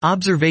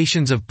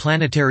Observations of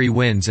planetary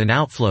winds and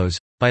outflows,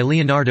 by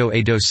Leonardo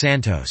A. dos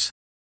Santos.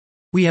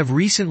 We have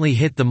recently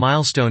hit the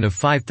milestone of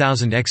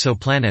 5,000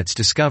 exoplanets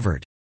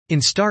discovered. In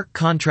stark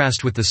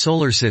contrast with the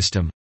Solar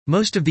System,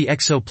 most of the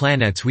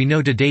exoplanets we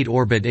know to date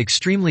orbit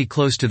extremely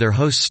close to their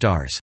host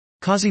stars,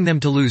 causing them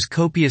to lose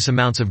copious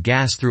amounts of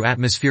gas through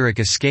atmospheric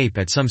escape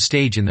at some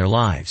stage in their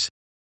lives.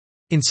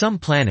 In some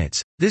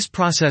planets, this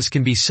process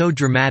can be so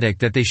dramatic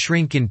that they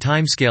shrink in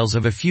timescales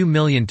of a few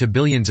million to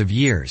billions of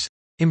years,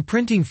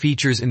 imprinting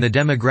features in the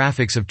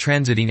demographics of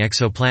transiting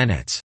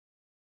exoplanets.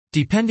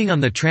 Depending on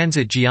the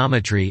transit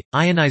geometry,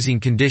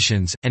 ionizing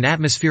conditions, and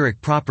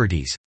atmospheric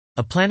properties,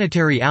 a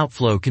planetary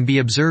outflow can be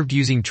observed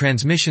using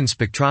transmission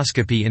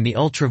spectroscopy in the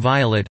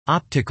ultraviolet,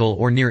 optical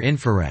or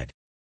near-infrared.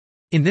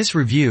 In this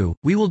review,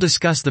 we will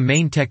discuss the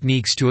main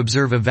techniques to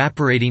observe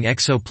evaporating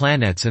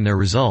exoplanets and their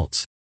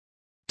results.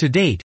 To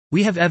date,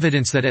 we have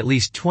evidence that at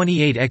least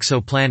 28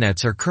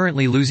 exoplanets are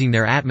currently losing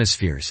their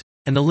atmospheres,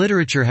 and the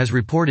literature has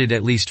reported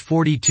at least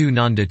 42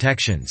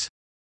 non-detections.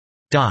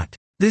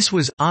 This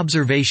was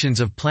Observations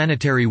of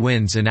Planetary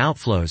Winds and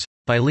Outflows,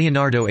 by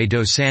Leonardo A.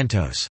 dos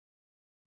Santos.